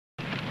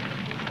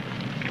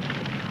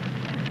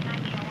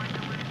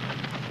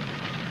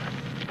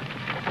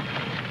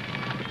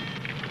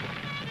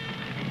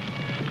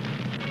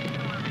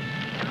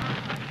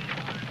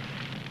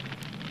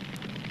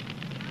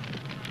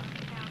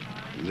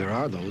There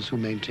are those who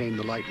maintain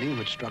the lightning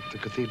which struck the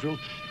cathedral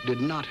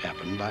did not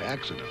happen by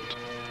accident.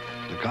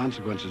 The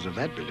consequences of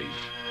that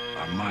belief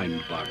are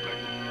mind-boggling.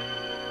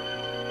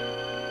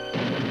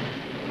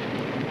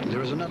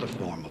 There is another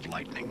form of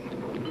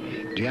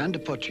lightning. Diane de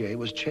Poitiers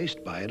was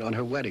chased by it on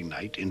her wedding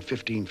night in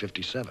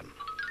 1557.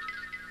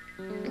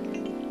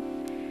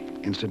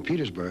 In St.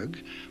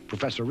 Petersburg,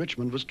 Professor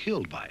Richmond was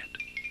killed by it.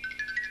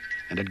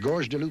 And at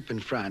Gorges de Loup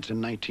in France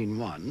in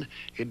 1901,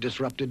 it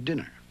disrupted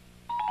dinner.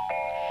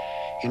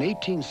 In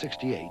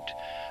 1868,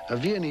 a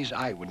Viennese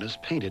eyewitness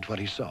painted what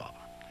he saw.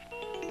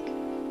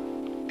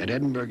 At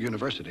Edinburgh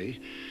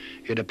University,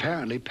 it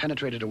apparently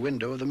penetrated a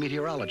window of the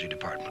meteorology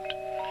department.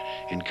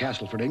 In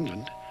Castleford,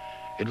 England,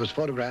 it was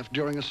photographed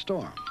during a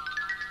storm.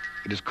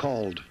 It is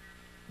called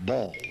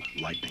ball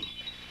lightning.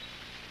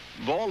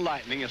 Ball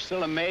lightning is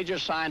still a major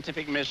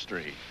scientific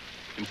mystery.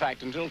 In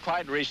fact, until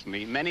quite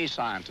recently, many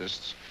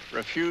scientists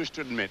refused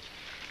to admit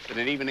that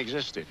it even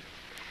existed.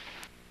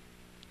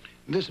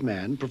 This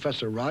man,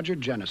 Professor Roger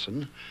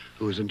Jennison,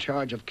 who is in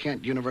charge of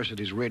Kent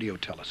University's radio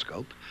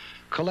telescope,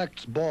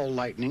 collects ball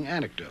lightning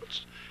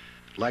anecdotes,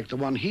 like the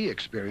one he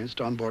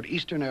experienced on board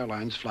Eastern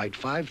Airlines Flight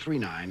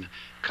 539,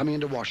 coming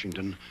into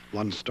Washington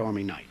one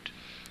stormy night.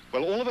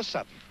 Well, all of a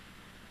sudden,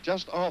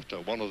 just after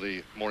one of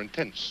the more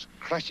intense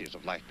crashes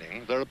of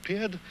lightning, there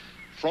appeared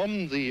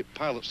from the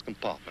pilot's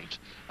compartment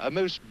a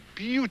most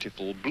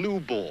beautiful blue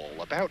ball,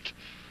 about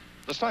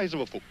the size of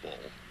a football,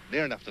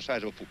 near enough the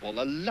size of a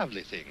football, a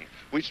lovely thing,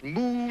 which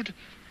moved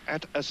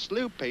at a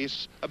slow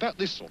pace, about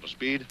this sort of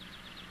speed,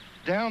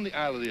 down the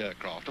aisle of the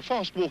aircraft, a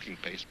fast walking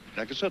pace.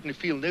 I could certainly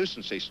feel no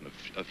sensation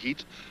of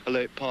heat, although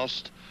it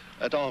passed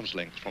at arm's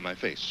length from my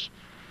face.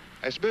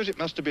 I suppose it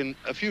must have been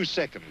a few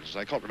seconds,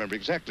 I can't remember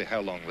exactly how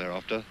long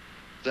thereafter,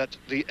 that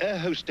the air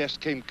hostess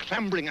came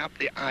clambering up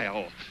the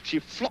aisle. She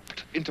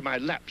flopped into my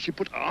lap. She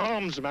put her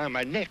arms around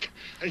my neck,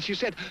 and she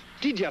said,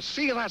 "Did you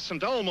see that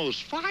St. Elmo's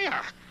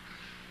fire?"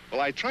 Well,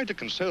 I tried to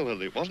console her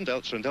that it wasn't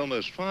St.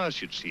 Elmo's fire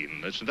she'd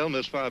seen. St.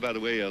 Elmo's fire, by the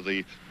way, are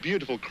the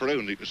beautiful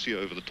corona that you see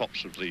over the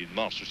tops of the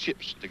masts of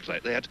ships, things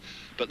like that.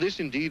 But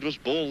this indeed was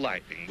ball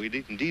lightning. We'd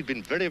indeed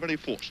been very, very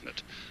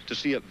fortunate to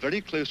see at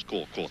very close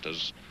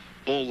quarters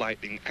ball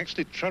lightning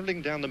actually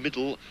traveling down the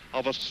middle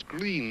of a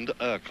screened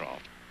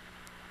aircraft.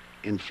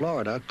 In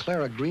Florida,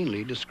 Clara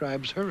Greenlee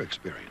describes her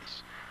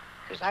experience.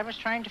 Because I was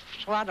trying to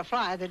swat a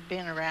fly that'd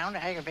been around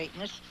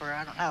aggravating us for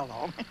I don't know how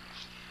long.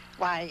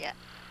 Why,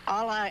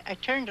 I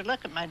turned to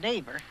look at my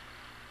neighbor,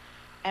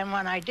 and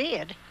when I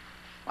did,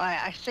 why,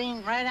 I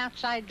seen right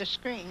outside the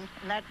screen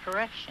in that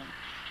direction,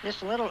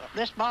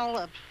 this ball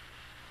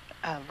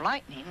of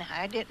lightning.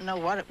 I didn't know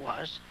what it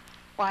was.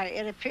 Why,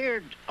 it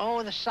appeared,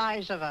 the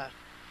size of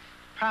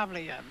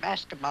probably a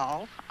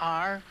basketball,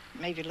 or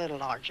maybe a little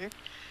larger.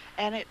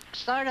 And it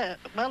started,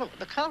 well,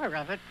 the color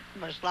of it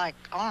was like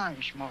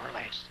orange, more or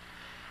less.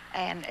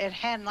 And it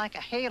had like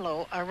a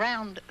halo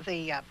around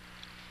the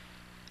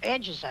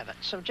edges of it.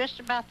 So just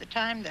about the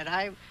time that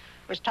I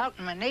was talking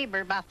to my neighbor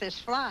about this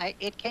fly,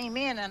 it came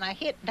in and I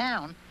hit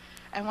down.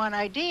 And when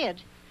I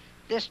did,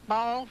 this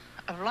ball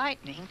of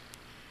lightning,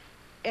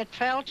 it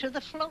fell to the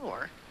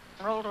floor,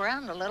 rolled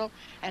around a little,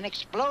 and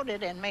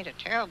exploded and made a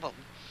terrible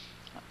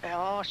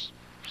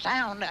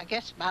sound, I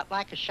guess about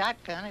like a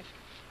shotgun.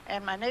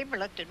 And my neighbor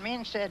looked at me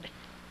and said,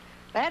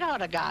 "That ought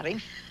to got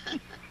him."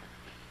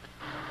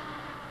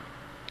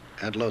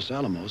 At Los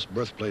Alamos,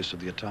 birthplace of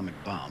the atomic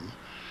bomb,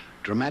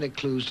 dramatic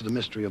clues to the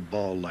mystery of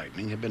ball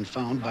lightning have been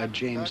found by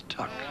James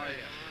Tuck.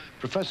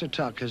 Professor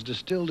Tuck has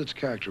distilled its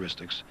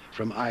characteristics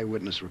from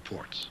eyewitness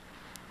reports.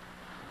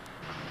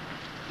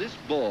 This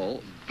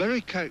ball,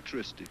 very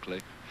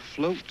characteristically,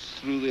 floats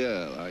through the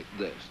air like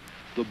this.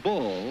 The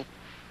ball,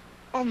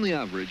 on the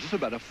average, is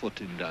about a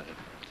foot in diameter.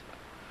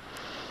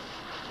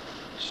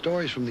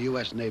 Stories from the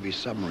U.S. Navy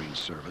Submarine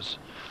Service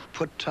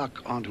put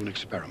Tuck onto an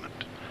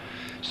experiment.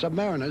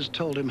 Submariners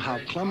told him how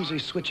clumsy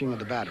switching of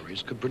the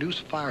batteries could produce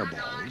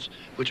fireballs,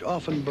 which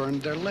often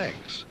burned their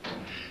legs.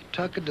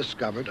 Tuck had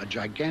discovered a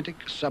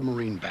gigantic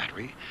submarine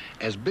battery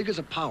as big as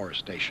a power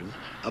station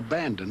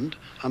abandoned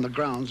on the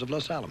grounds of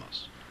Los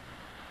Alamos.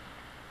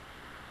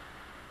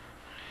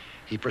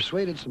 He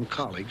persuaded some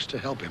colleagues to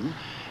help him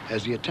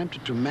as he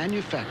attempted to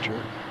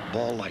manufacture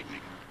ball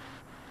lightning.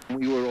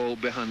 We were all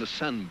behind the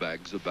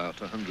sandbags about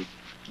 100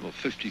 or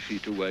 50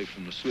 feet away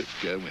from the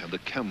switchgear. We had the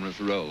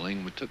cameras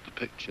rolling. We took the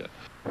picture.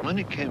 When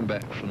he came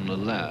back from the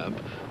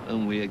lab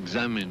and we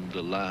examined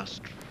the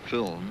last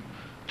film,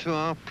 to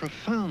our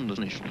profound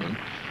astonishment,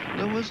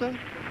 there was an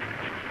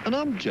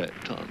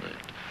object on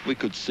it. We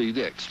could see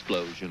the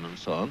explosion and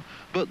so on,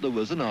 but there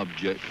was an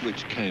object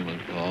which came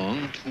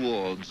along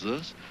towards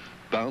us,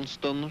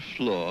 bounced on the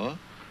floor,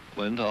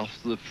 went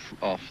off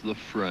the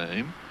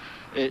frame.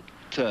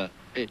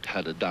 It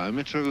had a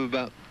diameter of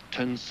about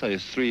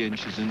 3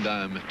 inches in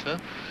diameter.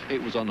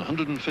 It was on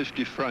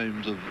 150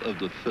 frames of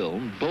the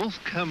film.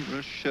 Both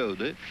cameras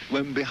showed it,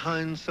 went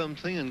behind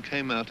something and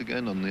came out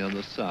again on the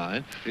other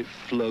side. It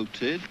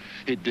floated.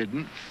 It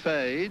didn't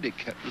fade. It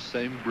kept the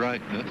same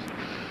brightness.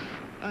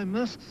 I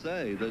must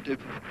say that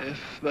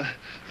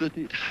that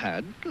it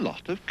had a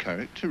lot of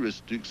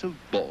characteristics of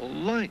ball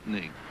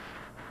lightning.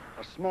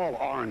 A small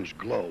orange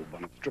globe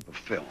on a strip of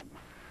film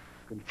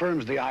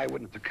confirms the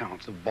eyewitness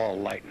accounts of ball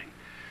lightning.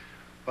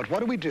 But what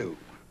do we do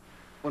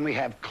when we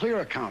have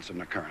clear accounts of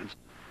an occurrence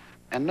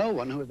and no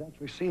one who has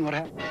actually seen what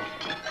happened?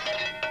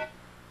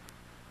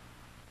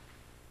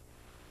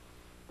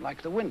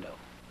 Like the window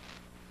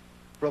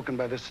broken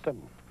by this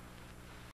stone.